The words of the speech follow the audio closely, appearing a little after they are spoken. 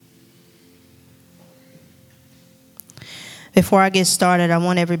Before I get started, I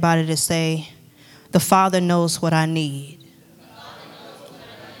want everybody to say, the Father knows what I need.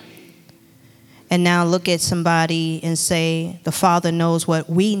 And now look at somebody and say, the Father knows what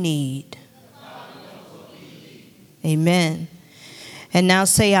we need. Amen. And now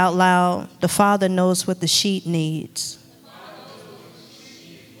say out loud, the Father knows what the sheep needs.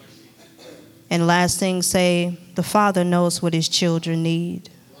 And last thing, say, the Father knows what his children need.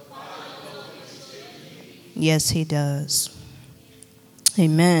 Yes, he does.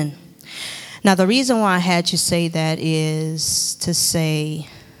 Amen. Now, the reason why I had you say that is to say,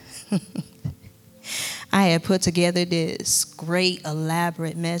 I had put together this great,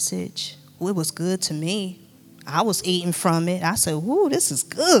 elaborate message. It was good to me. I was eating from it. I said, "Woo, this is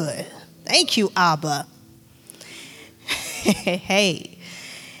good. Thank you, Abba." Hey.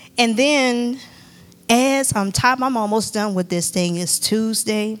 And then, as I'm almost done with this thing. It's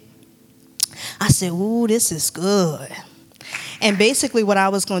Tuesday. I said, "Ooh, this is good." And basically what I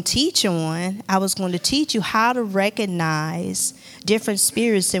was going to teach on, I was going to teach you how to recognize different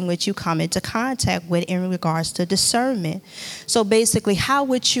spirits in which you come into contact with in regards to discernment. So basically, how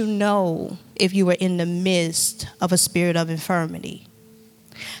would you know if you were in the midst of a spirit of infirmity?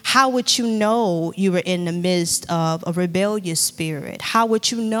 How would you know you were in the midst of a rebellious spirit? How would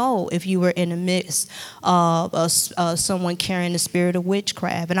you know if you were in the midst of someone carrying the spirit of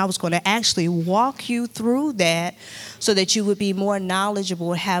witchcraft? And I was going to actually walk you through that so that you would be more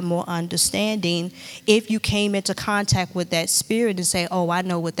knowledgeable and have more understanding if you came into contact with that spirit and say, "Oh, I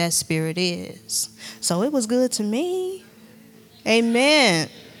know what that spirit is." So it was good to me. Amen.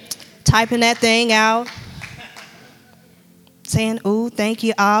 Typing that thing out. Saying, "Ooh, thank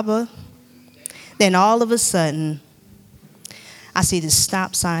you, Abba." Then all of a sudden, I see this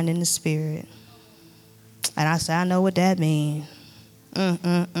stop sign in the spirit. And I say, "I know what that means."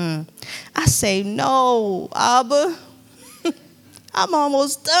 I say, "No, Abba." I'm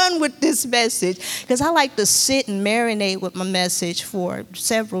almost done with this message because I like to sit and marinate with my message for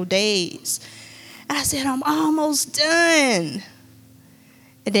several days. And I said, "I'm almost done."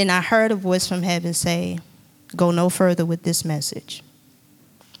 And then I heard a voice from heaven say, "Go no further with this message."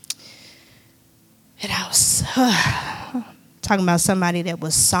 And I was talking about somebody that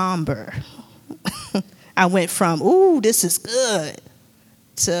was somber. I went from, "Ooh, this is good,"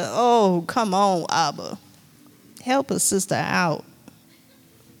 to, "Oh, come on, Abba. Help a sister out."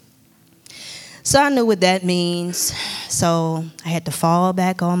 So I knew what that means. So I had to fall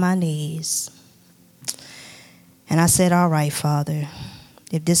back on my knees. And I said, "All right, Father,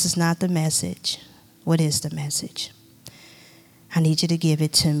 if this is not the message, what is the message? I need you to give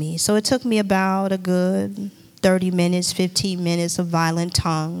it to me." So it took me about a good 30 minutes, 15 minutes of violent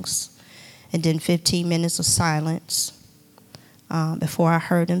tongues, and then 15 minutes of silence before I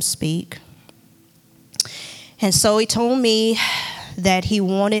heard him speak. And so he told me that he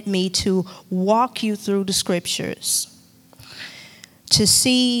wanted me to walk you through the scriptures to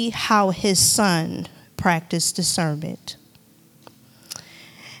see how his son practiced discernment.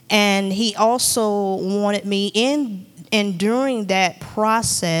 And he also wanted me and during that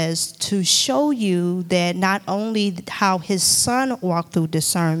process to show you that not only how his son walked through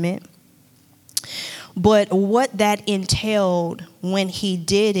discernment, but what that entailed when he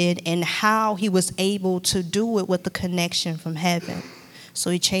did it and how he was able to do it with the connection from heaven. So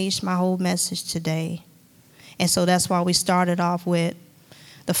he changed my whole message today. And so that's why we started off with,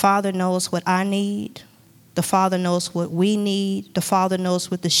 the Father knows what I need. The Father knows what we need. The Father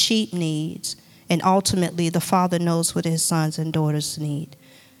knows what the sheep needs. And ultimately, the Father knows what his sons and daughters need.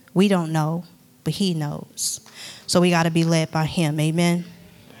 We don't know, but he knows. So we got to be led by him. Amen.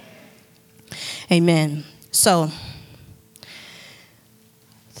 Amen. So,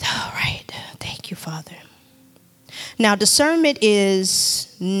 all right. Thank you, Father. Now, discernment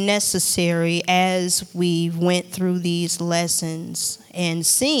is necessary as we went through these lessons and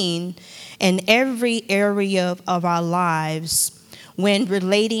seen in every area of our lives when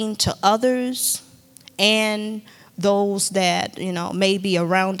relating to others and those that, may be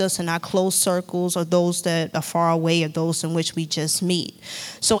around us in our close circles, or those that are far away, or those in which we just meet.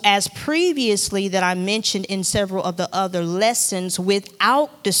 So as previously that I mentioned in several of the other lessons,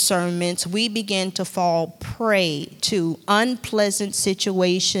 without discernment, we begin to fall prey to unpleasant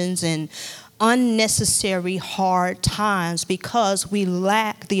situations and unnecessary hard times because we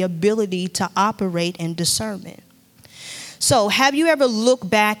lack the ability to operate in discernment. So have you ever looked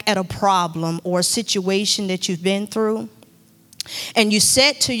back at a problem or a situation that you've been through and you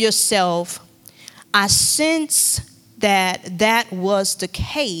said to yourself, "I sense that was the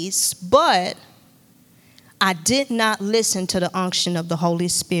case, but I did not listen to the unction of the Holy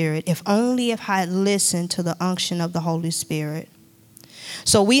Spirit. If only if I had listened to the unction of the Holy Spirit.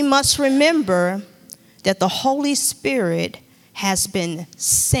 So we must remember that the Holy Spirit has been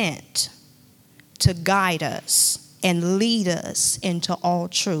sent to guide us and lead us into all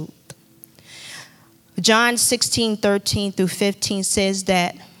truth. John 16:13 through 15 says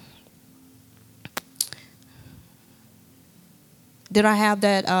that, did I have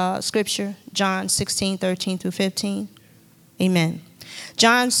that scripture? John 16:13 through 15? Amen.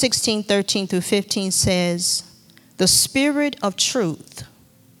 John 16:13 through 15 says, the Spirit of truth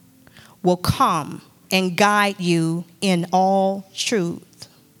will come and guide you in all truth.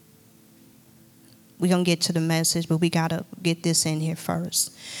 We're going to get to the message, but we got to get this in here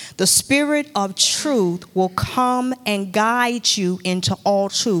first. The Spirit of truth will come and guide you into all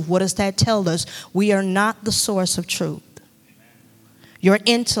truth. What does that tell us? We are not the source of truth. Your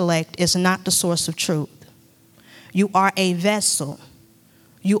intellect is not the source of truth. You are a vessel.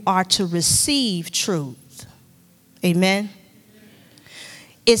 You are to receive truth. Amen.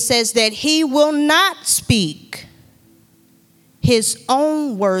 It says that he will not speak his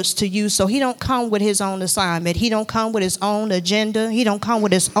own words to you. So he don't come with his own assignment. He don't come with his own agenda. He don't come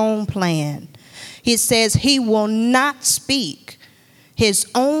with his own plan. He says he will not speak his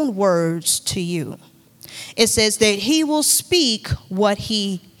own words to you. It says that he will speak what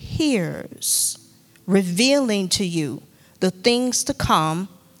he hears, revealing to you the things to come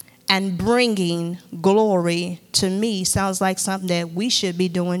and bringing glory to me. Sounds like something that we should be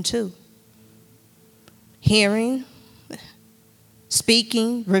doing too. Hearing,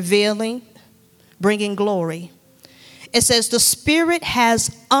 speaking, revealing, bringing glory. It says the Spirit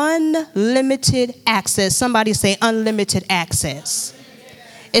has unlimited access. Somebody say unlimited access.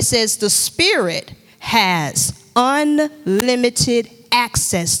 It says the Spirit has unlimited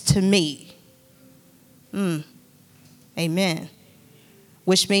access to me. Amen.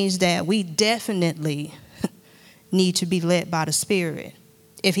 Which means that we definitely need to be led by the Spirit.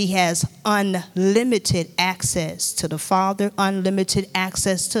 If he has unlimited access to the Father, unlimited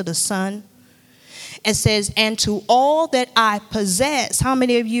access to the Son. It says, and to all that I possess. How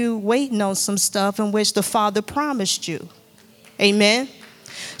many of you waiting on some stuff in which the Father promised you? Amen.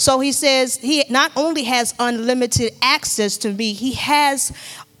 So he says he not only has unlimited access to me, he has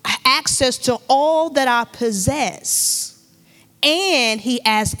access to all that I possess. And he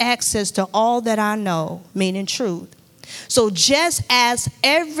has access to all that I know, meaning truth. So just as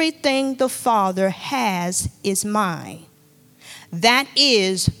everything the Father has is mine, that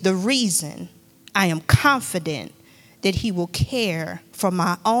is the reason I am confident that he will care for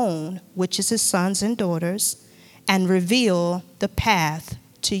my own, which is his sons and daughters, and reveal the path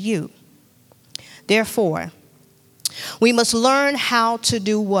to you. Therefore, we must learn how to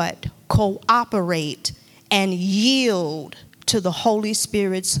do what? Cooperate and yield to the Holy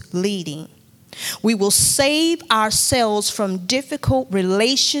Spirit's leading. We will save ourselves from difficult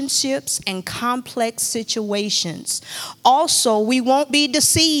relationships and complex situations. Also, we won't be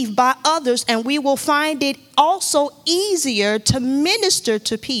deceived by others, and we will find it also easier to minister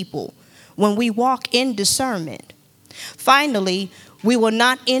to people when we walk in discernment. Finally, we will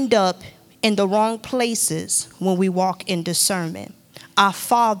not end up in the wrong places when we walk in discernment. Our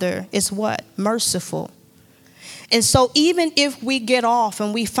Father is what? Merciful. And so even if we get off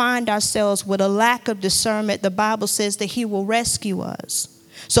and we find ourselves with a lack of discernment, the Bible says that he will rescue us.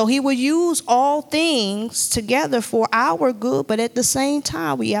 So he will use all things together for our good, but at the same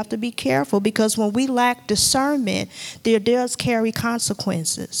time, we have to be careful because when we lack discernment, there does carry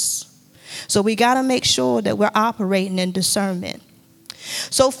consequences. So we got to make sure that we're operating in discernment.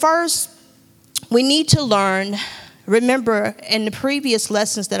 So first, we need to learn, remember in the previous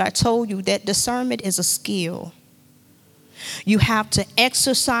lessons that I told you that discernment is a skill. You have to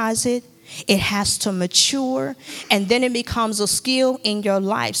exercise it. It has to mature, and then it becomes a skill in your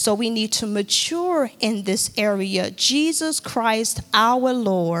life. So we need to mature in this area. Jesus Christ, our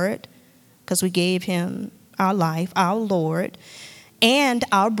Lord, because we gave him our life, our Lord, and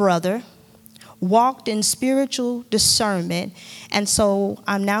our brother, walked in spiritual discernment. And so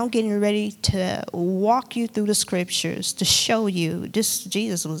I'm now getting ready to walk you through the scriptures to show you this.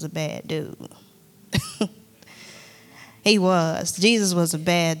 Jesus was a bad dude. He was. Jesus was a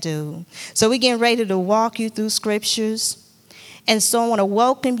bad dude. So we're getting ready to walk you through scriptures. And so I want to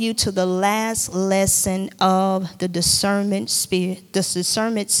welcome you to the last lesson of the discernment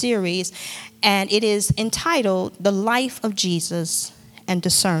series. And it is entitled, The Life of Jesus and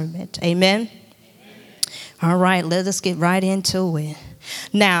Discernment. Amen? All right, let us get right into it.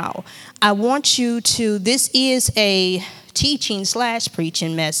 Now, I want you to, this is a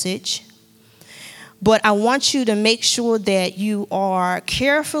teaching/preaching message. But I want you to make sure that you are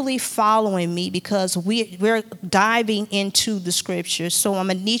carefully following me because we're diving into the scriptures. So I'm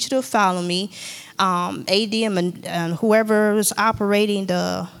going to need you to follow me. ADM and whoever is operating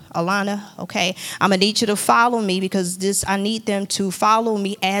the Alana, okay, I'm going to need you to follow me because I need them to follow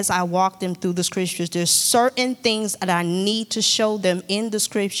me as I walk them through the scriptures. There's certain things that I need to show them in the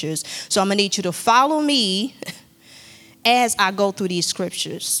scriptures. So I'm going to need you to follow me as I go through these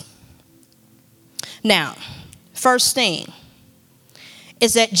scriptures. Now, first thing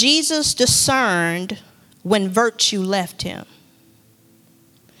is that Jesus discerned when virtue left him.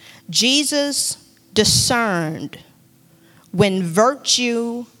 Jesus discerned when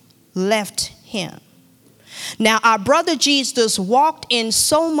virtue left him. Now, our brother Jesus walked in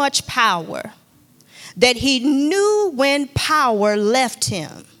so much power that he knew when power left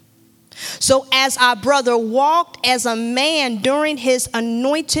him. So as our brother walked as a man during his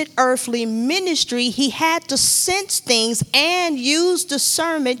anointed earthly ministry, he had to sense things and use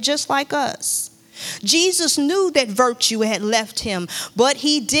discernment just like us. Jesus knew that virtue had left him, but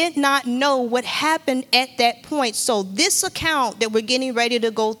he did not know what happened at that point. So this account that we're getting ready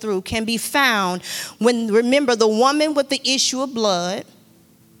to go through can be found when, remember, the woman with the issue of blood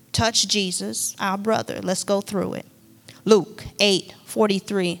touched Jesus, our brother. Let's go through it. Luke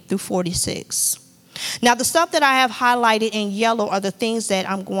 8:43 through 46. Now, the stuff that I have highlighted in yellow are the things that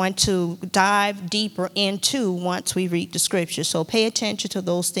I'm going to dive deeper into once we read the scripture. So pay attention to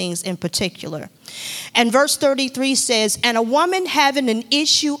those things in particular. And verse 33 says, "And a woman having an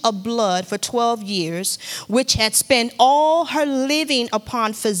issue of blood for 12 years, which had spent all her living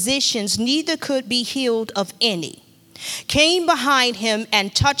upon physicians, neither could be healed of any, came behind him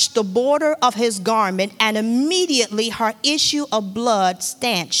and touched the border of his garment, and immediately her issue of blood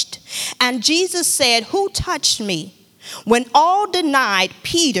stanched. And Jesus said, 'Who touched me?' When all denied,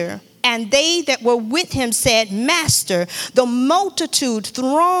 Peter and they that were with him said, 'Master, the multitude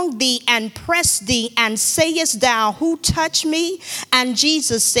throng thee and press thee, and sayest thou, Who touched me?' And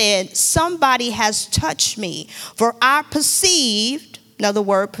Jesus said, 'Somebody has touched me, for I perceived,'" another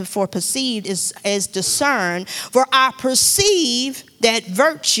word for perceived is discern, "for I perceive that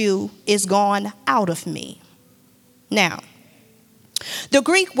virtue is gone out of me." Now, the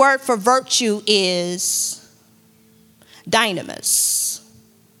Greek word for virtue is dynamis.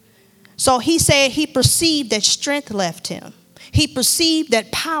 So he said he perceived that strength left him. He perceived that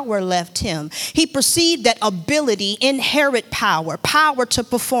power left him. He perceived that ability, inherent power, power to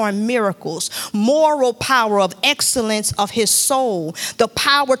perform miracles, moral power of excellence of his soul, the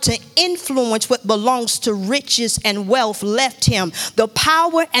power to influence what belongs to riches and wealth left him. The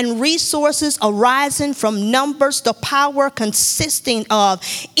power and resources arising from numbers, the power consisting of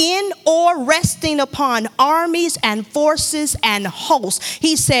in or resting upon armies and forces and hosts.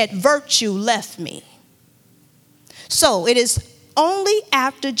 He said, virtue left me. So it is only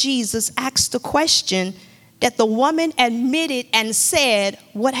after Jesus asked the question that the woman admitted and said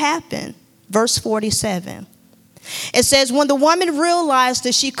what happened. Verse 47. It says, "When the woman realized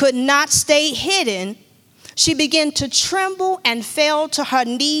that she could not stay hidden, she began to tremble and fell to her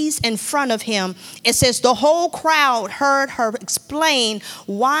knees in front of him." It says the whole crowd heard her explain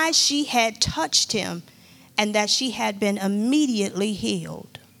why she had touched him and that she had been immediately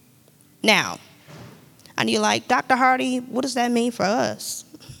healed. Now, and you're like, "Dr. Hardy, what does that mean for us?"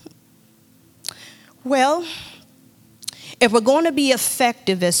 Well, if we're going to be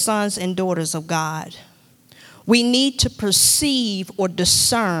effective as sons and daughters of God, we need to perceive or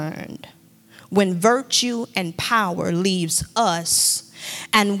discern when virtue and power leaves us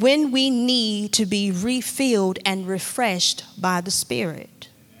and when we need to be refilled and refreshed by the Spirit.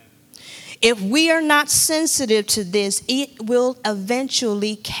 If we are not sensitive to this, it will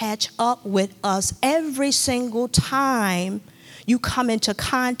eventually catch up with us every single time you come into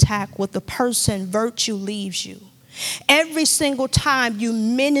contact with the person virtue leaves you. Every single time you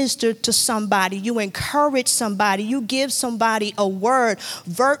minister to somebody, you encourage somebody, you give somebody a word,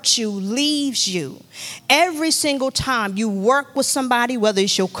 virtue leaves you. Every single time you work with somebody, whether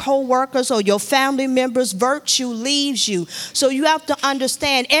it's your co-workers or your family members, virtue leaves you. So you have to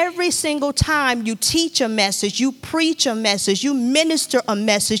understand, every single time you teach a message, you preach a message, you minister a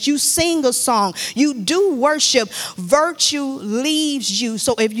message, you sing a song, you do worship, virtue leaves you.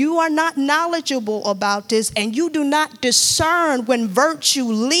 So if you are not knowledgeable about this and you do not discern when virtue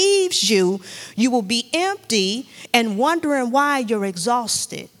leaves you, you will be empty and wondering why you're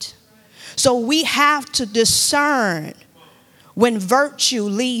exhausted. So we have to discern when virtue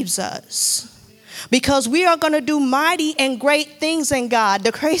leaves us, because we are going to do mighty and great things in God.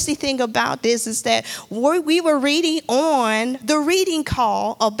 The crazy thing about this is that we were reading on the reading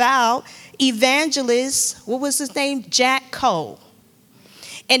call about evangelist, what was his name? Jack Coe.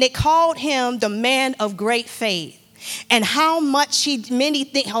 And it called him the man of great faith. And how much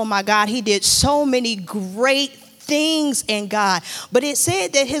oh my God, he did so many great things in God. But it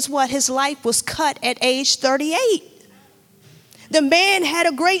said that his life was cut at age 38. The man had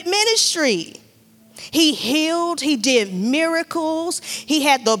a great ministry. He healed, he did miracles. He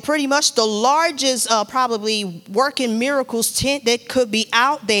had pretty much the largest probably working miracles tent that could be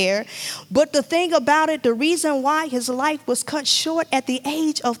out there. But the thing about it, the reason why his life was cut short at the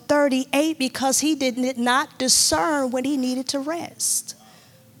age of 38, because he did not discern when he needed to rest.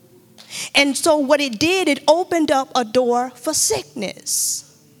 And so what it did, it opened up a door for sickness,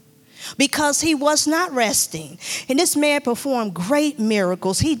 because he was not resting. And this man performed great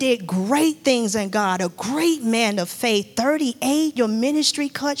miracles. He did great things in God, a great man of faith. 38, your ministry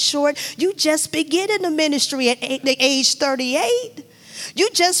cut short. You just beginning the ministry at the age 38. You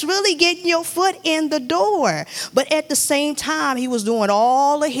just really getting your foot in the door. But at the same time, he was doing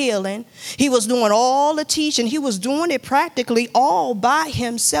all the healing. He was doing all the teaching. He was doing it practically all by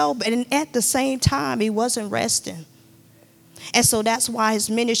himself. And at the same time, he wasn't resting. And so that's why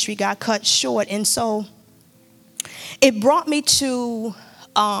his ministry got cut short. And so it brought me to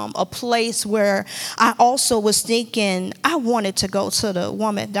a place where I also was thinking I wanted to go to the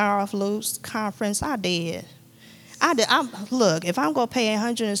Woman Dorothy Lewis conference. I did. Look, if I'm going to pay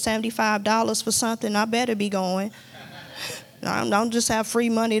 $175 for something, I better be going. I don't just have free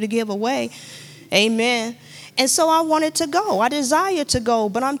money to give away. Amen. And so I wanted to go. I desired to go.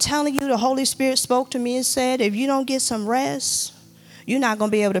 But I'm telling you, the Holy Spirit spoke to me and said, if you don't get some rest, you're not going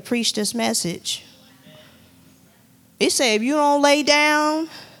to be able to preach this message. He said, if you don't lay down,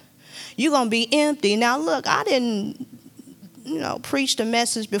 you're going to be empty. Now, look, I didn't, preach the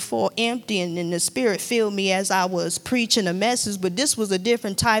message before empty, and the Spirit filled me as I was preaching the message. But this was a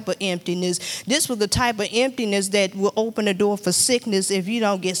different type of emptiness. This was the type of emptiness that will open the door for sickness if you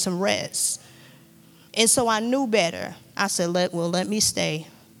don't get some rest. And so I knew better. I said, let me stay.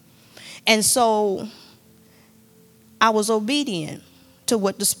 And so I was obedient to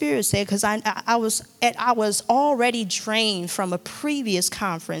what the Spirit said, because I was already drained from a previous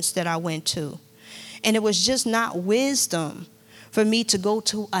conference that I went to. And it was just not wisdom for me to go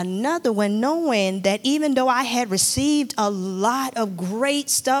to another one, knowing that even though I had received a lot of great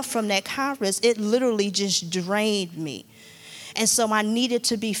stuff from that conference, it literally just drained me. And so I needed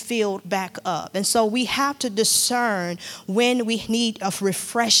to be filled back up. And so we have to discern when we need a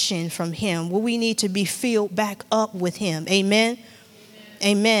refreshing from him, when we need to be filled back up with him. Amen?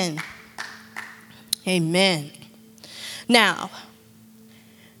 Amen. Amen. Now,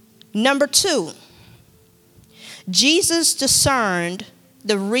 number 2, Jesus discerned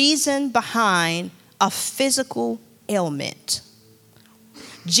the reason behind a physical ailment.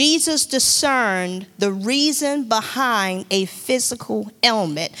 Jesus discerned the reason behind a physical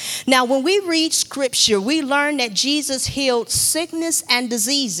ailment. Now, when we read scripture, we learn that Jesus healed sickness and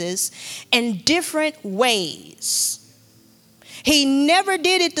diseases in different ways. He never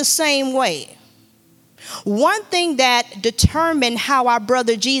did it the same way. One thing that determined how our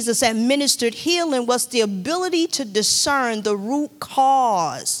brother Jesus administered healing was the ability to discern the root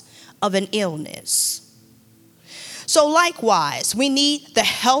cause of an illness. So likewise, we need the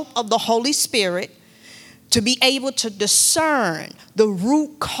help of the Holy Spirit to be able to discern the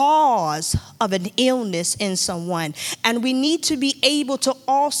root cause of an illness in someone. And we need to be able to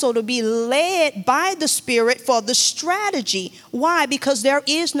also to be led by the Spirit for the strategy. Why? Because there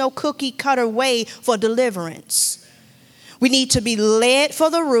is no cookie cutter way for deliverance. We need to be led for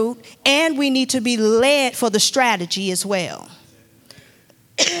the root, and we need to be led for the strategy as well.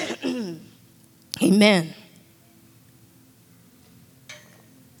 Amen.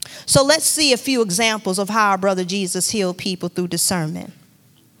 So let's see a few examples of how our brother Jesus healed people through discernment.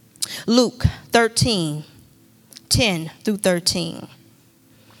 Luke 13, 10 through 13.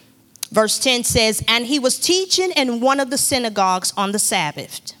 Verse 10 says, and he was teaching in one of the synagogues on the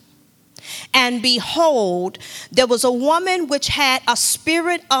Sabbath. And behold, there was a woman which had a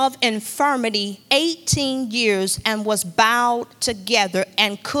spirit of infirmity 18 years and was bowed together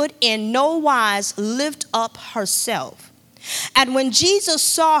and could in no wise lift up herself. And when Jesus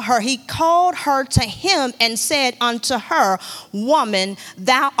saw her, he called her to him and said unto her, woman,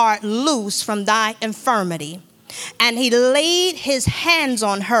 thou art loose from thy infirmity. And he laid his hands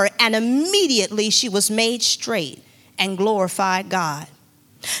on her, and immediately she was made straight and glorified God.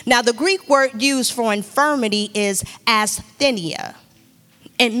 Now, the Greek word used for infirmity is asthenia.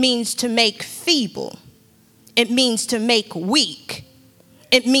 It means to make feeble. It means to make weak.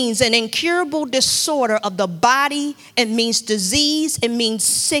 It means an incurable disorder of the body. It means disease. It means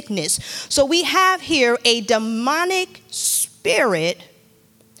sickness. So we have here a demonic spirit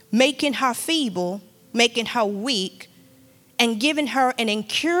making her feeble, making her weak, and giving her an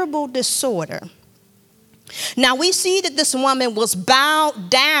incurable disorder. Now we see that this woman was bowed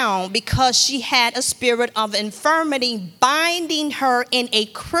down because she had a spirit of infirmity binding her in a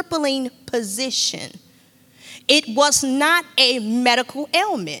crippling position. It was not a medical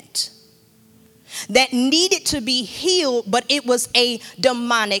ailment that needed to be healed, but it was a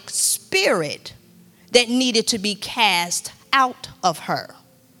demonic spirit that needed to be cast out of her.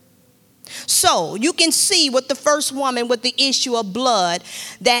 So you can see with the first woman with the issue of blood,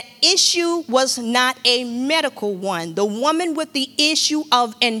 that issue was not a medical one. The woman with the issue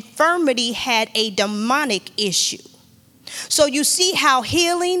of infirmity had a demonic issue. So you see how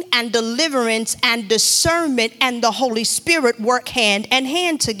healing and deliverance and discernment and the Holy Spirit work hand in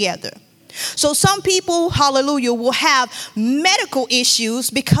hand together. So some people, hallelujah, will have medical issues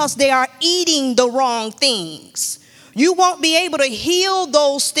because they are eating the wrong things. You won't be able to heal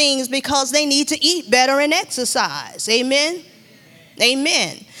those things because they need to eat better and exercise. Amen?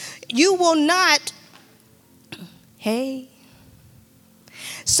 Amen. You will not,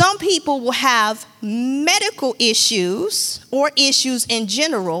 some people will have medical issues or issues in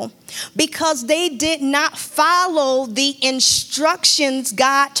general because they did not follow the instructions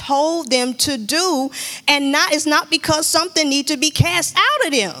God told them to do, and it's not because something needs to be cast out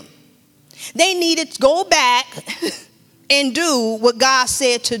of them. They needed to go back and do what God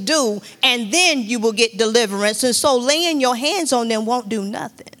said to do, and then you will get deliverance. And so laying your hands on them won't do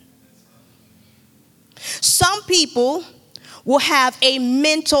nothing. Some people will have a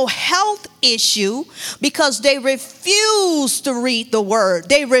mental health issue because they refuse to read the word.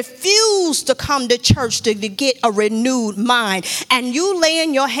 They refuse to come to church to get a renewed mind. And you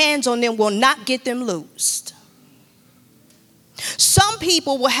laying your hands on them will not get them loosed. Some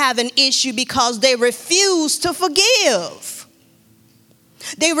people will have an issue because they refuse to forgive.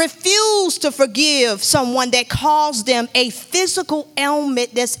 They refuse to forgive someone that caused them a physical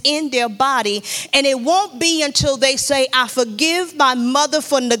ailment that's in their body. And it won't be until they say, I forgive my mother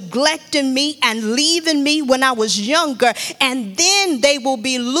for neglecting me and leaving me when I was younger. And then they will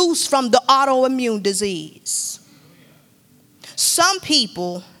be loose from the autoimmune disease. Some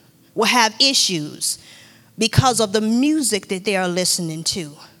people will have issues because of the music that they are listening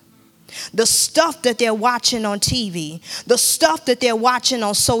to, the stuff that they're watching on TV, the stuff that they're watching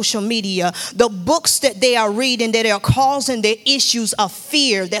on social media, the books that they are reading that are causing their issues of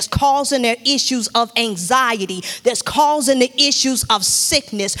fear, that's causing their issues of anxiety, that's causing the issues of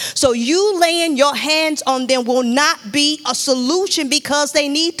sickness. So you laying your hands on them will not be a solution because they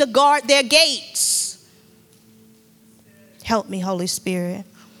need to guard their gates. Help me, Holy Spirit.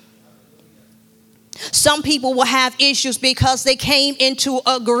 Some people will have issues because they came into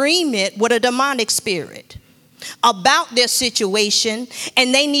agreement with a demonic spirit about their situation,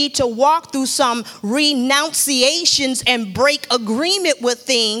 and they need to walk through some renunciations and break agreement with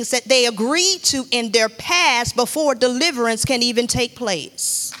things that they agreed to in their past before deliverance can even take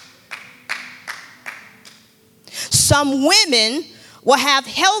place. Some women will have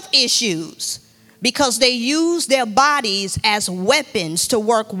health issues because they use their bodies as weapons to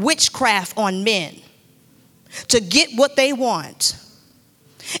work witchcraft on men, to get what they want.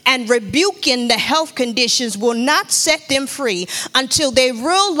 And rebuking the health conditions will not set them free until they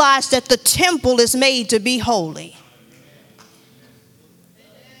realize that the temple is made to be holy.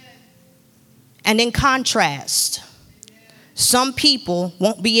 And in contrast, some people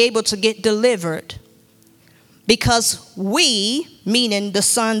won't be able to get delivered because we, meaning the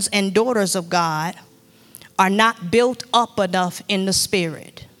sons and daughters of God, are not built up enough in the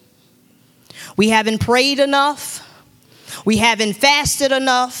spirit. We haven't prayed enough. We haven't fasted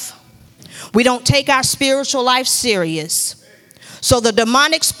enough. We don't take our spiritual life serious. So the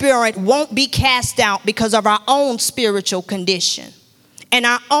demonic spirit won't be cast out because of our own spiritual condition and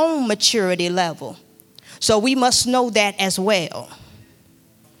our own maturity level. So we must know that as well.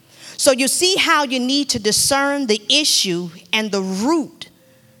 So you see how you need to discern the issue and the root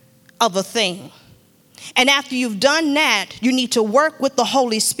of a thing. And after you've done that, you need to work with the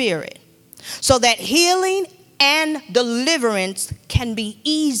Holy Spirit so that healing and deliverance can be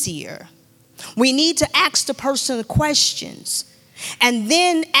easier. We need to ask the person questions and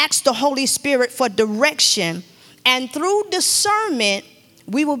then ask the Holy Spirit for direction. And through discernment,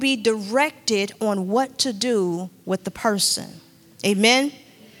 we will be directed on what to do with the person. Amen?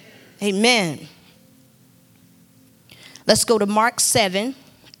 Amen. Let's go to Mark 7,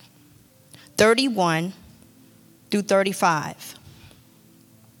 31 through 35.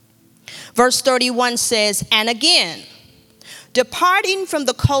 Verse 31 says, and again, departing from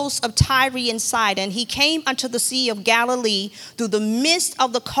the coast of Tyre and Sidon, he came unto the Sea of Galilee through the midst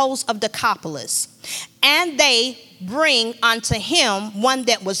of the coast of Decapolis. And they bring unto him one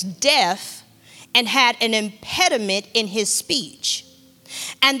that was deaf and had an impediment in his speech.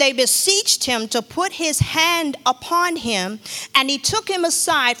 And they beseeched him to put his hand upon him. And he took him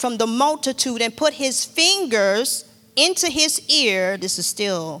aside from the multitude and put his fingers into his ear. This is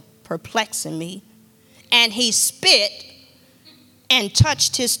still perplexing me. And he spit and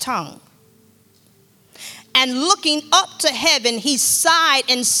touched his tongue. And looking up to heaven, he sighed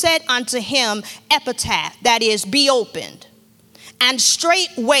and said unto him, Ephphatha, that is, be opened. And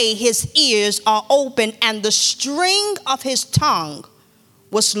straightway his ears are opened, and the string of his tongue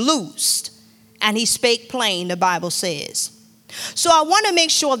was loosed, and he spake plain, the Bible says. So I want to make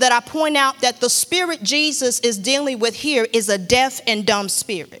sure that I point out that the spirit Jesus is dealing with here is a deaf and dumb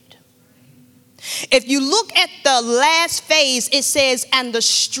spirit. If you look at the last phase, it says, and the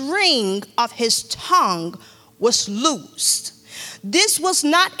string of his tongue was loosed. This was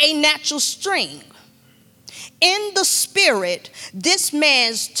not a natural string. In the spirit, this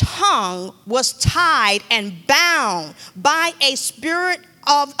man's tongue was tied and bound by a spirit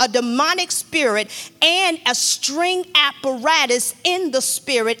of a demonic spirit and a string apparatus in the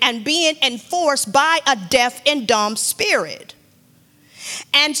spirit, and being enforced by a deaf and dumb spirit.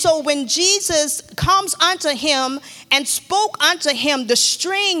 And so when Jesus comes unto him and spoke unto him, the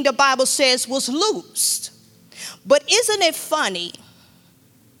string, the Bible says, was loosed. But isn't it funny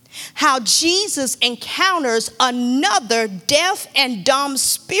how Jesus encounters another deaf and dumb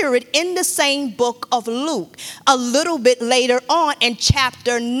spirit in the same book of Luke a little bit later on in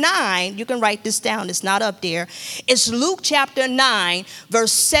chapter 9? You can write this down, it's not up there. It's Luke chapter 9,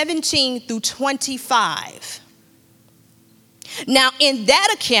 verse 17 through 25. Now, in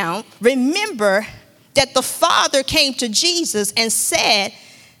that account, remember that the Father came to Jesus and said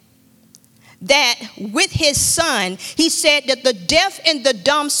that with his son, he said that the deaf and the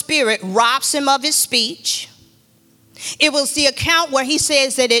dumb spirit robs him of his speech. It was the account where he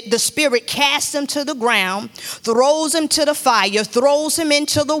says that the spirit casts him to the ground, throws him to the fire, throws him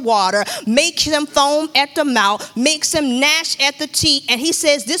into the water, makes him foam at the mouth, makes him gnash at the teeth. And he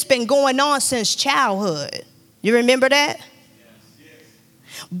says this been going on since childhood. You remember that?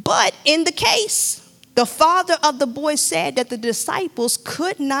 But in the case, the father of the boy said that the disciples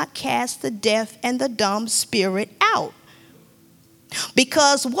could not cast the deaf and the dumb spirit out.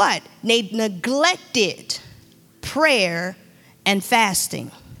 Because what? They neglected prayer and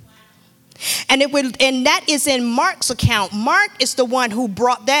fasting. And that is in Mark's account. Mark is the one who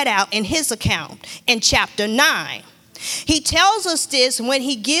brought that out in his account in chapter 9. He tells us this when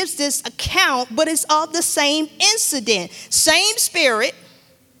he gives this account, but it's of the same incident. Same spirit,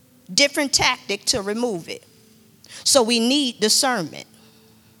 different tactic to remove it. So we need discernment.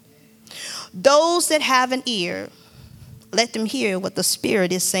 Those that have an ear, let them hear what the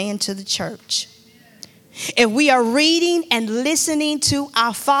Spirit is saying to the church. If we are reading and listening to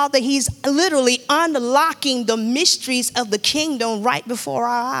our Father, he's literally unlocking the mysteries of the kingdom right before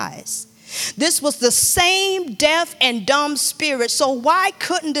our eyes. This was the same deaf and dumb spirit. So why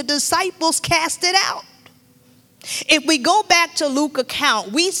couldn't the disciples cast it out? If we go back to Luke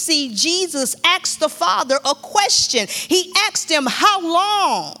account, we see Jesus ask the Father a question. He asked him, how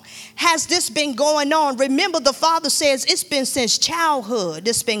long has this been going on? Remember, the Father says it's been since childhood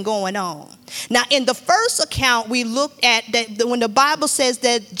this been going on. Now, in the first account, we looked at that when the Bible says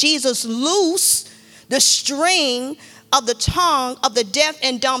that Jesus loosed the string of the tongue of the deaf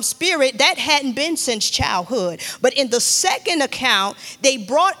and dumb spirit, that hadn't been since childhood. But in the second account, they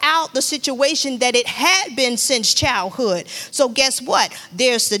brought out the situation that it had been since childhood. So guess what?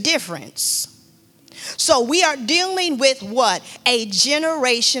 There's the difference. So we are dealing with what? A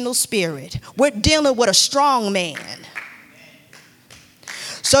generational spirit. We're dealing with a strong man.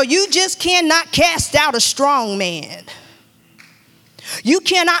 So you just cannot cast out a strong man. You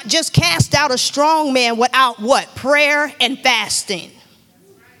cannot just cast out a strong man without what? Prayer and fasting.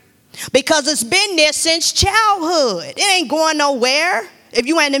 Because it's been there since childhood. It ain't going nowhere if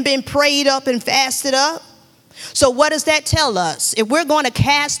you ain't been prayed up and fasted up. So what does that tell us? If we're going to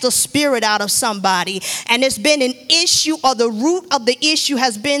cast the spirit out of somebody and it's been an issue, or the root of the issue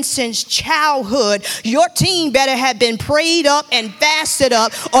has been since childhood, your team better have been prayed up and fasted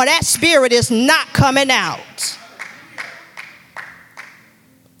up, or that spirit is not coming out.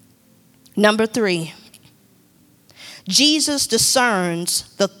 Number 3, Jesus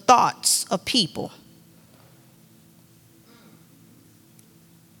discerns the thoughts of people.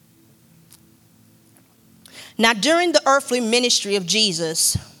 Now, during the earthly ministry of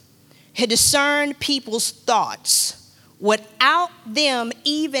Jesus, He discerned people's thoughts without them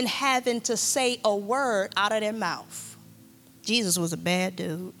even having to say a word out of their mouth. Jesus was a bad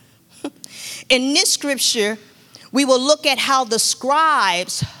dude. In this scripture, we will look at how the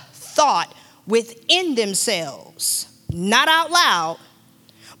scribes thought within themselves, not out loud,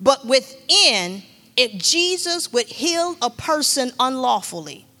 but within, if Jesus would heal a person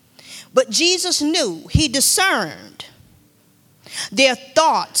unlawfully. But Jesus knew, he discerned their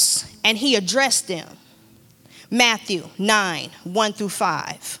thoughts and he addressed them. Matthew 9, 1 through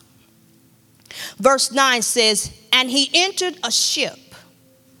 5. Verse 9 says, and he entered a ship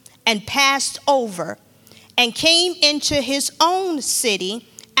and passed over and came into his own city.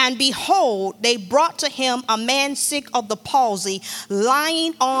 And behold, they brought to him a man sick of the palsy,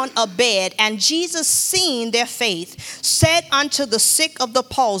 lying on a bed. And Jesus, seeing their faith, said unto the sick of the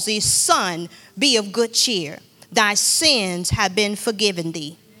palsy, Son, be of good cheer. Thy sins have been forgiven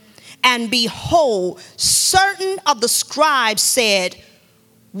thee. And behold, certain of the scribes said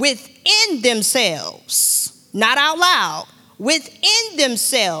within themselves, not out loud, within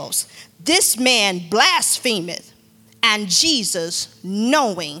themselves, this man blasphemeth. And Jesus,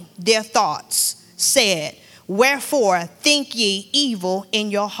 knowing their thoughts, said, wherefore think ye evil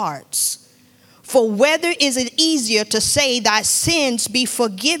in your hearts? For whether is it easier to say thy sins be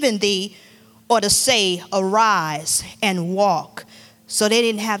forgiven thee, or to say arise and walk? So they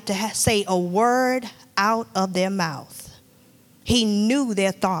didn't have to say a word out of their mouth. He knew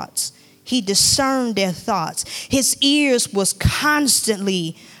their thoughts. He discerned their thoughts. His ears was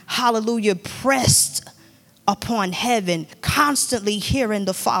constantly, hallelujah, pressed upon heaven, constantly hearing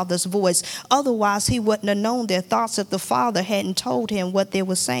the Father's voice. Otherwise, he wouldn't have known their thoughts if the Father hadn't told him what they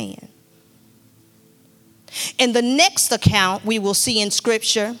were saying. In the next account we will see in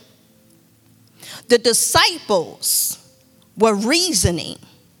Scripture, the disciples were reasoning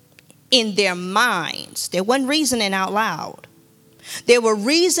in their minds. They weren't reasoning out loud. They were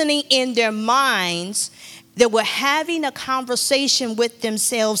reasoning in their minds. They were having a conversation with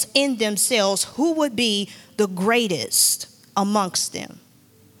themselves, in themselves, who would be the greatest amongst them.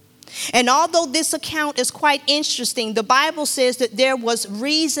 And although this account is quite interesting, the Bible says that there was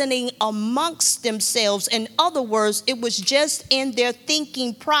reasoning amongst themselves. In other words, it was just in their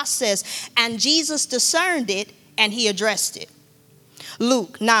thinking process, and Jesus discerned it and he addressed it.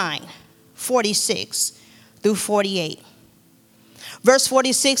 Luke 9, 46 through 48. Verse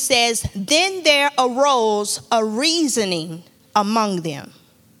 46 says, then there arose a reasoning among them,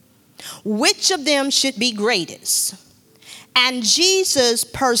 which of them should be greatest? And Jesus,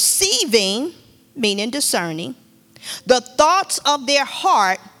 perceiving, meaning discerning, the thoughts of their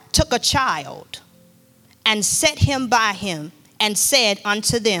heart, took a child and set him by him and said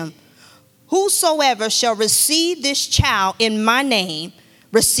unto them, whosoever shall receive this child in my name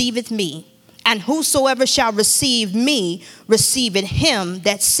receiveth me. And whosoever shall receive me, receiveth him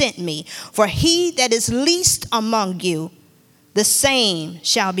that sent me. For he that is least among you, the same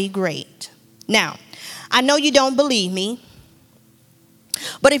shall be great. Now, I know you don't believe me,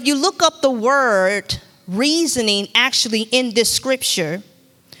 but if you look up the word reasoning actually in this scripture,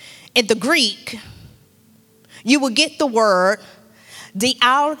 in the Greek, you will get the word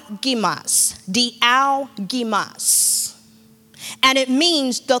dialgimas, dialgimas. And it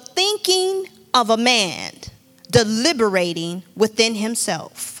means the thinking of a man deliberating within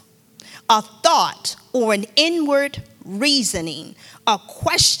himself, a thought or an inward reasoning, a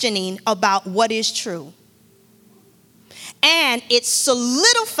questioning about what is true. And it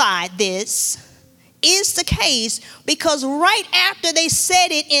solidified this is the case because right after they said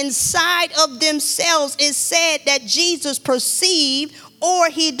it inside of themselves, it said that Jesus perceived or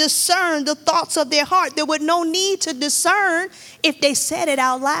he discerned the thoughts of their heart. There would no need to discern if they said it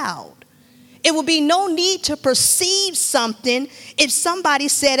out loud. It would be no need to perceive something if somebody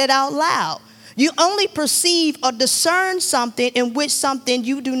said it out loud. You only perceive or discern something in which something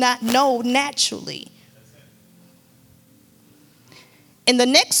you do not know naturally. In the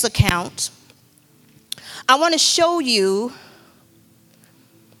next account, I want to show you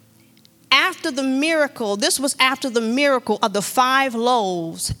after the miracle, this was after the miracle of the 5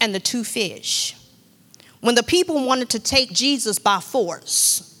 loaves and the 2 fish. When the people wanted to take Jesus by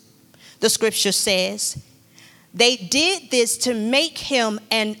force, the scripture says, they did this to make him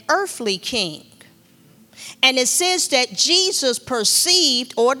an earthly king. And it says that Jesus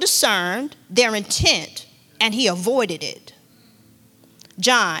perceived or discerned their intent and he avoided it.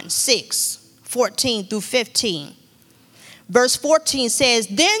 John 6, 14 through 15. Verse 14 says,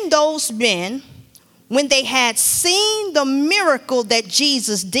 then those men, when they had seen the miracle that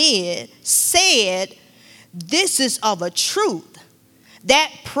Jesus did, said, this is of a truth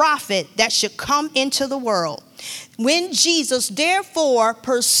that prophet that should come into the world. When Jesus therefore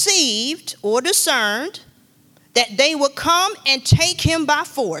perceived or discerned that they would come and take him by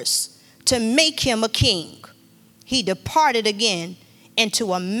force to make him a king, he departed again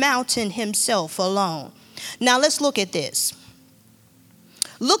into a mountain himself alone. Now let's look at this.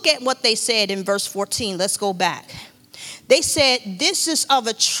 Look at what they said in verse 14. Let's go back. They said, this is of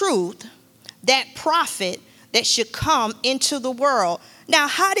a truth that prophet that should come into the world. Now,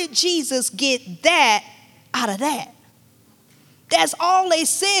 how did Jesus get that out of that? That's all they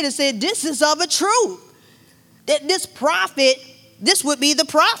said, is that this is of a truth. That this prophet, this would be the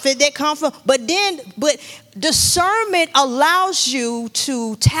prophet that comes from, but discernment allows you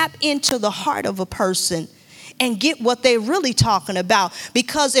to tap into the heart of a person and get what they're really talking about.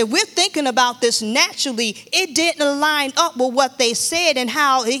 Because if we're thinking about this naturally, it didn't line up with what they said and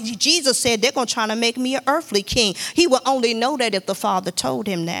how Jesus said they're going to try to make me an earthly king. He would only know that if the Father told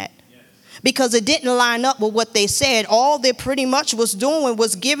him that. Because it didn't line up with what they said. All they pretty much was doing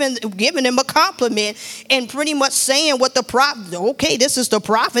was giving him a compliment and pretty much saying what the prophet, okay, this is the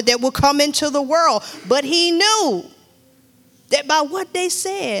prophet that will come into the world. But he knew that by what they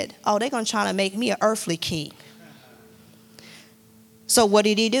said, oh, they're going to try to make me an earthly king. So what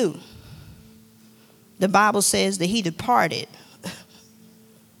did he do? The Bible says that he departed.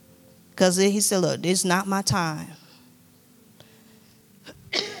 Because he said, look, this is not my time.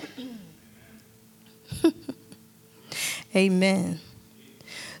 Amen.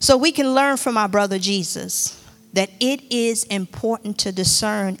 So we can learn from our brother Jesus that it is important to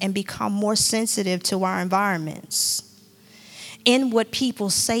discern and become more sensitive to our environments in what people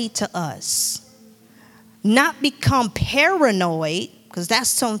say to us. Not become paranoid, because that's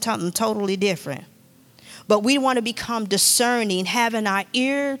something totally different. But we want to become discerning, having our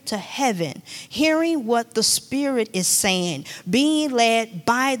ear to heaven, hearing what the Spirit is saying, being led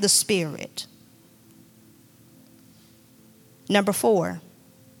by the Spirit. Number 4,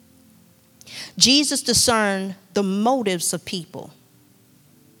 Jesus discerned the motives of people.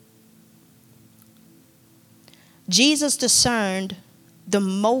 Jesus discerned the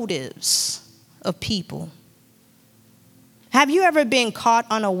motives of people. Have you ever been caught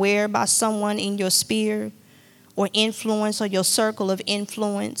unaware by someone in your sphere or influence or your circle of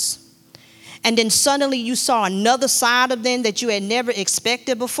influence? And then suddenly you saw another side of them that you had never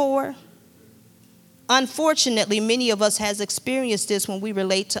expected before? Unfortunately, many of us has experienced this when we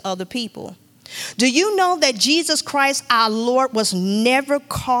relate to other people. Do you know that Jesus Christ, our Lord, was never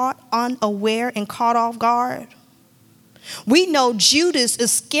caught unaware and caught off guard? We know Judas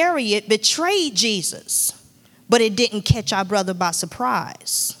Iscariot betrayed Jesus, but it didn't catch our brother by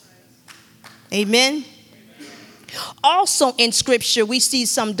surprise. Amen. Also in Scripture, we see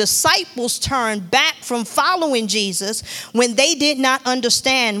some disciples turn back from following Jesus when they did not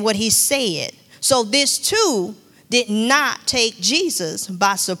understand what he said. So this too did not take Jesus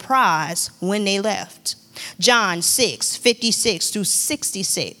by surprise when they left. John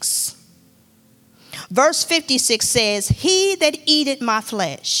 6:56-66. Verse 56 says, he that eateth my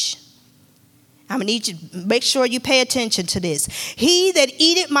flesh. I'm going to need you to make sure you pay attention to this. He that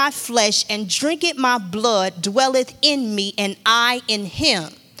eateth my flesh and drinketh my blood dwelleth in me, and I in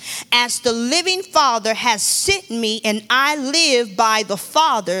him. As the living Father has sent me, and I live by the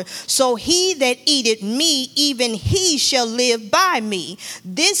Father, so he that eateth me, even he shall live by me.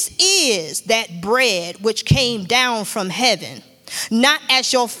 This is that bread which came down from heaven. Not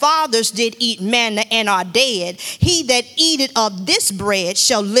as your fathers did eat manna and are dead. He that eateth of this bread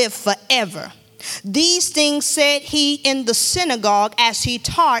shall live forever. These things said he in the synagogue as he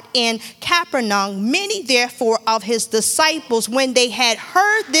taught in Capernaum. Many therefore of his disciples, when they had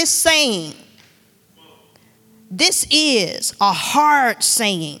heard this saying, this is a hard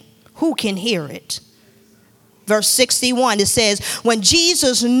saying, who can hear it? Verse 61, it says, when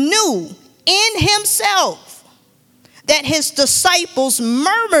Jesus knew in himself that his disciples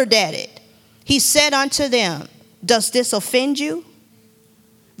murmured at it, he said unto them, does this offend you?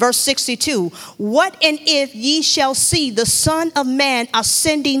 Verse 62, what and if ye shall see the Son of Man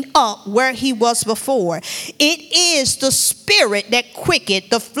ascending up where he was before? It is the Spirit that quicketh,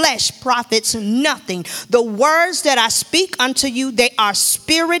 the flesh profits nothing. The words that I speak unto you, they are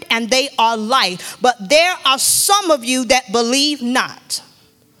spirit and they are life. But there are some of you that believe not.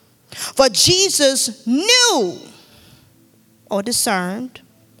 For Jesus knew or discerned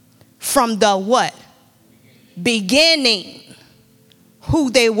from the what? Beginning.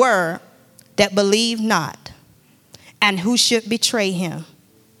 Who they were that believed not, and who should betray him.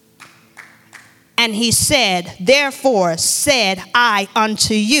 And he said, therefore said I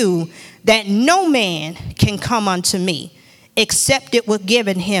unto you, that no man can come unto me, except it were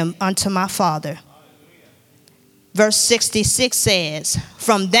given him unto my Father. Verse 66 says,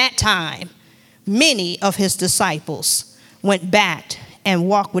 from that time, many of his disciples went back and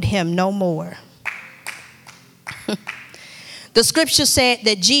walked with him no more. The scripture said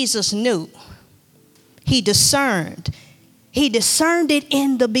that Jesus knew. He discerned. He discerned it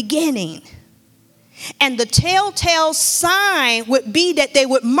in the beginning. And the telltale sign would be that they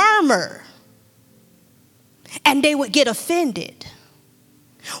would murmur and they would get offended.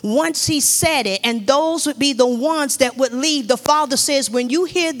 Once he said it, and those would be the ones that would leave. The Father says, when you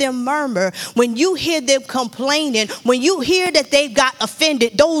hear them murmur, when you hear them complaining, when you hear that they've got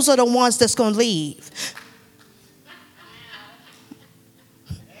offended, those are the ones that's going to leave.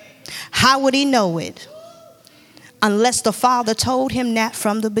 How would he know it? Unless the Father told him that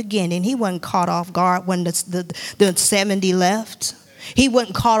from the beginning. He wasn't caught off guard when the 70 left. He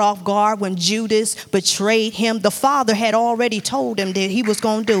wasn't caught off guard when Judas betrayed him. The Father had already told him that he was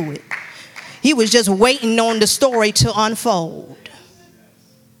going to do it. He was just waiting on the story to unfold.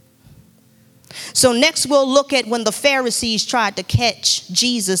 So next we'll look at when the Pharisees tried to catch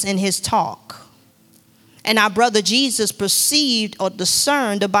Jesus in his talk. And our brother Jesus perceived or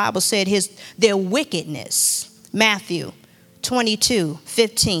discerned, the Bible said, their wickedness. Matthew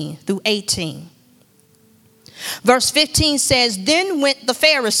 22:15 through 18. Verse 15 says, then went the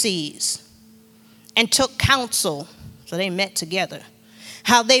Pharisees and took counsel, so they met together,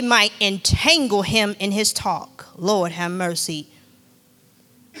 how they might entangle him in his talk. Lord, have mercy.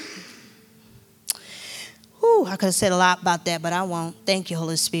 I could have said a lot about that, but I won't. Thank you,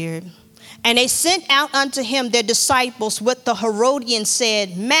 Holy Spirit. And they sent out unto him their disciples with the Herodians,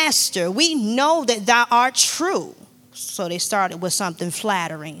 said, Master, we know that thou art true. So they started with something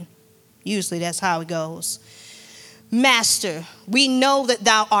flattering. Usually that's how it goes. Master, we know that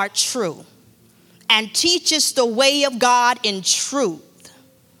thou art true, and teachest the way of God in truth.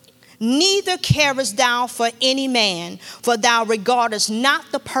 Neither carest thou for any man, for thou regardest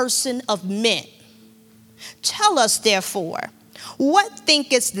not the person of men. Tell us therefore, what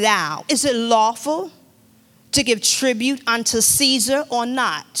thinkest thou? Is it lawful to give tribute unto Caesar or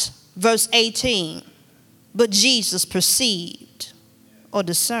not? Verse 18. But Jesus perceived or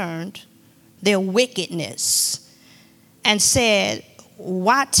discerned their wickedness and said,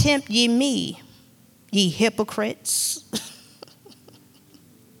 why tempt ye me, ye hypocrites?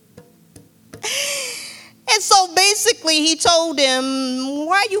 And so basically he told them,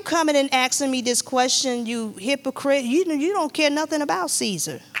 why are you coming and asking me this question, you hypocrite? You don't care nothing about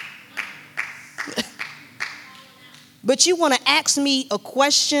Caesar. But you want to ask me a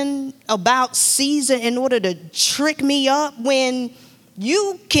question about Caesar in order to trick me up when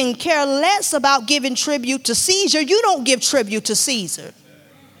you can care less about giving tribute to Caesar. You don't give tribute to Caesar.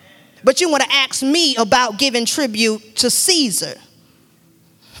 But you want to ask me about giving tribute to Caesar.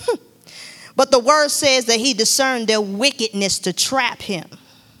 But the word says that he discerned their wickedness to trap him.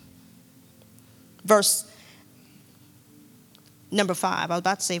 Verse number 5. I was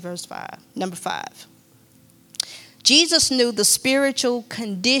about to say verse 5. Number 5. Jesus knew the spiritual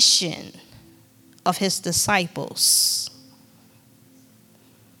condition of his disciples.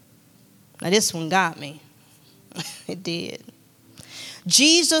 Now this one got me. It did.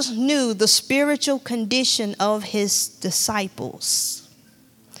 Jesus knew the spiritual condition of his disciples.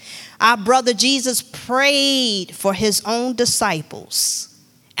 Our brother Jesus prayed for his own disciples.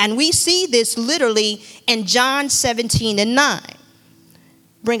 And we see this literally in John 17:9.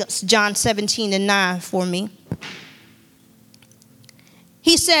 Bring up John 17:9 for me.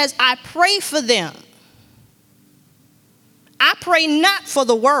 He says, I pray for them. I pray not for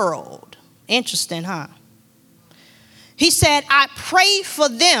the world. Interesting, huh? He said, I pray for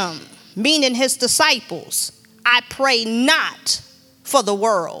them, meaning his disciples. I pray not for the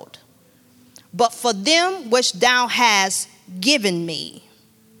world, but for them which thou hast given me,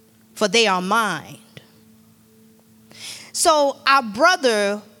 for they are mine. So our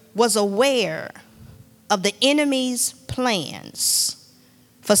brother was aware of the enemy's plans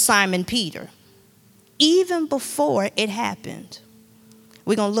for Simon Peter, even before it happened.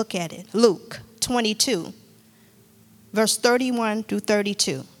 We're going to look at it. Luke 22, verse 31 through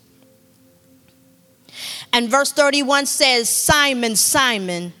 32. And verse 31 says, Simon,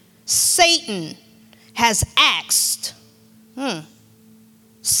 Simon, Satan has asked.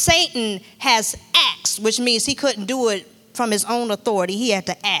 Satan has asked, which means he couldn't do it from his own authority. He had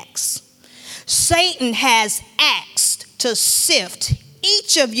to ask. Satan has asked to sift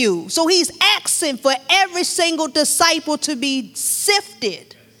each of you. So he's asking for every single disciple to be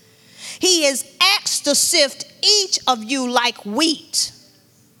sifted. He is asked to sift each of you like wheat.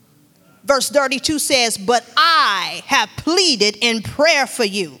 Verse 32 says, but I have pleaded in prayer for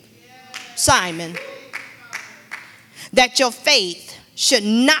you, Simon, that your faith should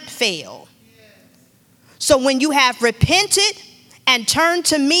not fail. So when you have repented and turned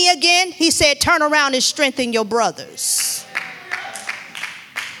to me again, he said, turn around and strengthen your brothers.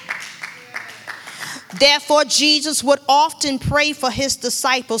 Therefore, Jesus would often pray for his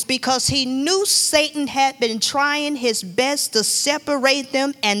disciples because he knew Satan had been trying his best to separate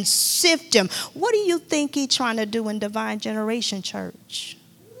them and sift them. What do you think he's trying to do in Divine Generation Church?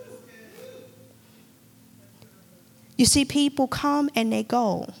 You see, people come and they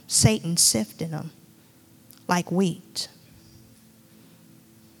go. Satan sifting them like wheat.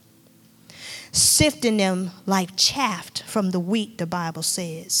 Sifting them like chaff from the wheat, the Bible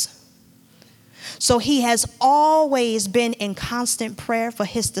says. So he has always been in constant prayer for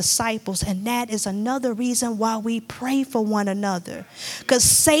his disciples, and that is another reason why we pray for one another. Because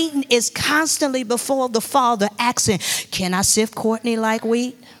Satan is constantly before the Father asking, can I sift Courtney like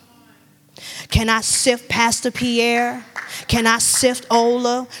wheat? Can I sift Pastor Pierre? Can I sift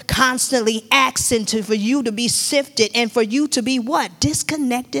Ola? Constantly asking for you to be sifted and for you to be what?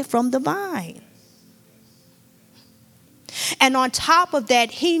 Disconnected from the vine. And on top of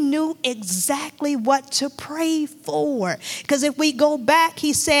that, he knew exactly what to pray for. Because if we go back,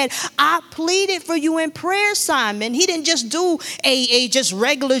 he said, I pleaded for you in prayer, Simon. He didn't just do a just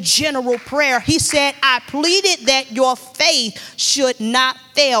regular general prayer. He said, I pleaded that your faith should not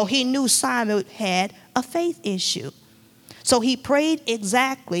fail. He knew Simon had a faith issue. So he prayed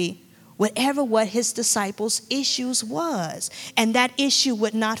exactly whatever what his disciples' issues was. And that issue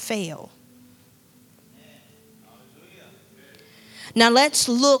would not fail. Now let's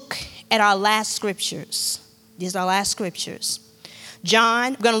look at our last scriptures. These are our last scriptures.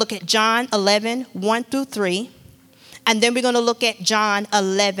 We're going to look at John 11, 1 through 3. And then we're going to look at John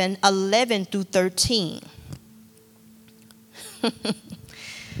 11, 11 through 13.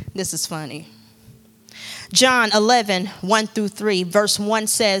 This is funny. John 11, 1 through 3, verse 1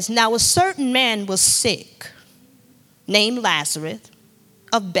 says, now a certain man was sick, named Lazarus,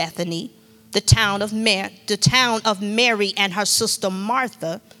 of Bethany, the town of Mary and her sister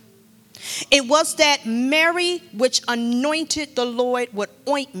Martha. It was that Mary which anointed the Lord with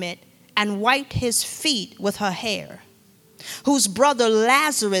ointment and wiped his feet with her hair, whose brother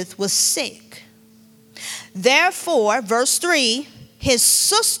Lazarus was sick. Therefore, verse 3, his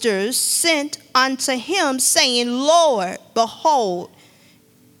sisters sent unto him, saying, Lord, behold,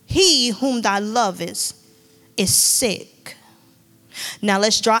 he whom thou lovest is sick. Now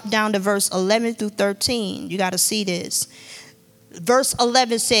let's drop down to verse 11 through 13. You got to see this. Verse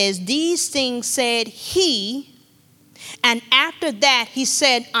 11 says, these things said he, and after that he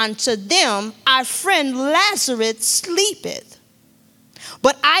said unto them, our friend Lazarus sleepeth,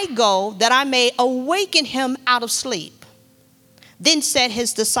 but I go that I may awaken him out of sleep. Then said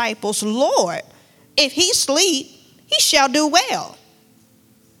his disciples, Lord, if he sleep, he shall do well.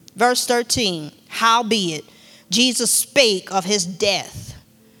 Verse 13, howbeit, Jesus spake of his death,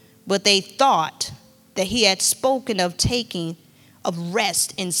 but they thought that he had spoken of taking of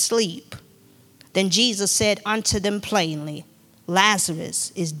rest and sleep. Then Jesus said unto them plainly,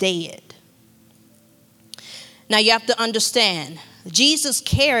 Lazarus is dead. Now you have to understand, Jesus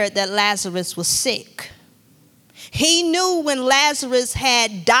cared that Lazarus was sick. He knew when Lazarus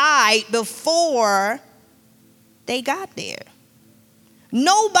had died before they got there.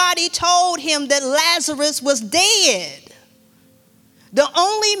 Nobody told him that Lazarus was dead. The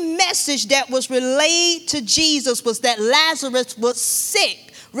only message that was relayed to Jesus was that Lazarus was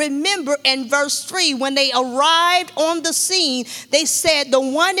sick. Remember in verse 3, when they arrived on the scene, they said, the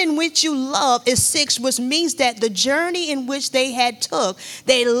one in which you love is sick, which means that the journey in which they had took,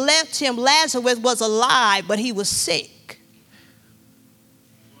 they left him. Lazarus was alive, but he was sick.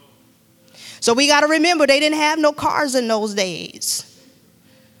 So we got to remember, they didn't have no cars in those days.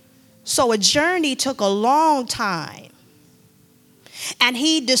 So a journey took a long time. And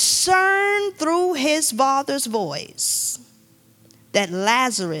he discerned through his father's voice that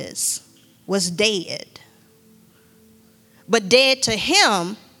Lazarus was dead. But dead to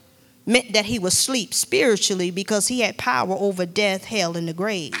him meant that he was asleep spiritually, because he had power over death, hell, and the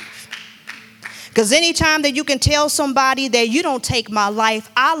grave. Because anytime that you can tell somebody that you don't take my life,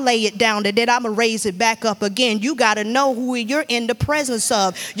 I'll lay it down, and then I'm going to raise it back up again. You got to know who you're in the presence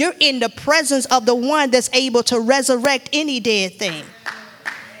of. You're in the presence of the one that's able to resurrect any dead thing.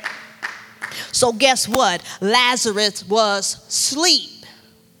 So guess what? Lazarus was asleep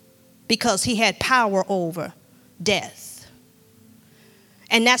because he had power over death.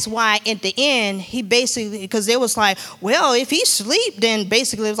 And that's why at the end, he basically, because it was like, well, if he sleep, then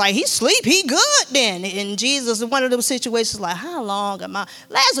basically it was like, he sleep, he good then. And Jesus, in one of those situations, like, how long am I?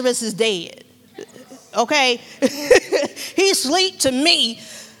 Lazarus is dead, okay? He sleep to me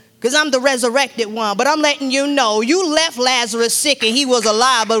because I'm the resurrected one. But I'm letting you know, you left Lazarus sick and he was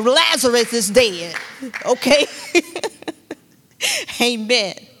alive, but Lazarus is dead, okay?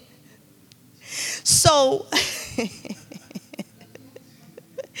 Amen. So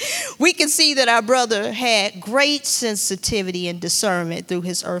we can see that our brother had great sensitivity and discernment through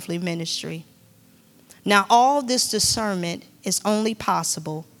his earthly ministry. Now, all this discernment is only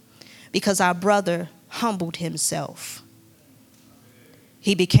possible because our brother humbled himself.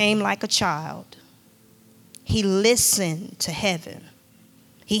 He became like a child. He listened to heaven.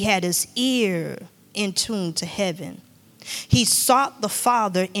 He had his ear in tune to heaven. He sought the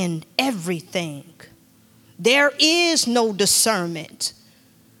Father in everything. There is no discernment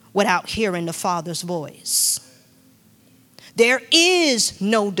without hearing the Father's voice. There is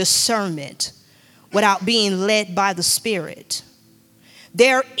no discernment without being led by the Spirit.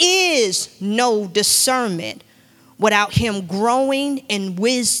 There is no discernment without him growing in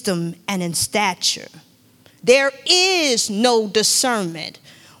wisdom and in stature. There is no discernment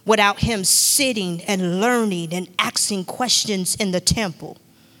without him sitting and learning and asking questions in the temple.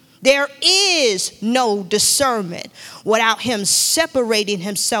 There is no discernment without him separating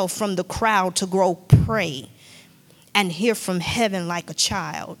himself from the crowd to go pray and hear from heaven like a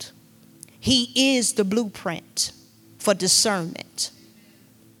child. He is the blueprint for discernment.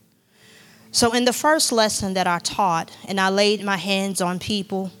 So in the first lesson that I taught, and I laid my hands on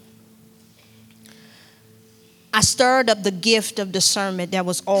people, I stirred up the gift of discernment that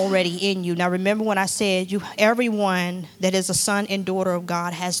was already in you. Now remember when I said everyone that is a son and daughter of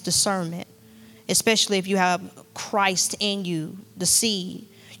God has discernment, especially if you have Christ in you, the seed,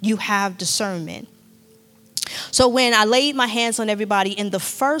 you have discernment. So when I laid my hands on everybody in the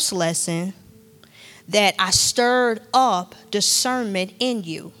first lesson, that I stirred up discernment in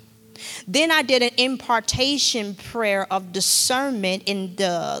you. Then I did an impartation prayer of discernment in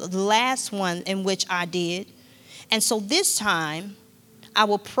the last one in which I did. And so this time, I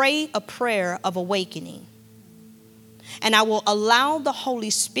will pray a prayer of awakening. And I will allow the Holy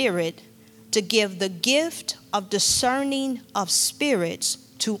Spirit to give the gift of discerning of spirits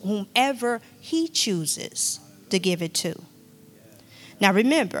to whomever he chooses to give it to. Now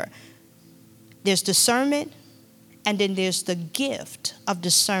remember, there's discernment, and then there's the gift of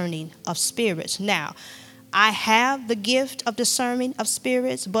discerning of spirits. Now, I have the gift of discerning of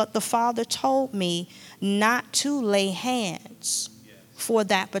spirits, but the Father told me not to lay hands for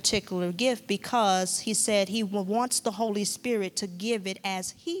that particular gift because he said he wants the Holy Spirit to give it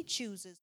as he chooses.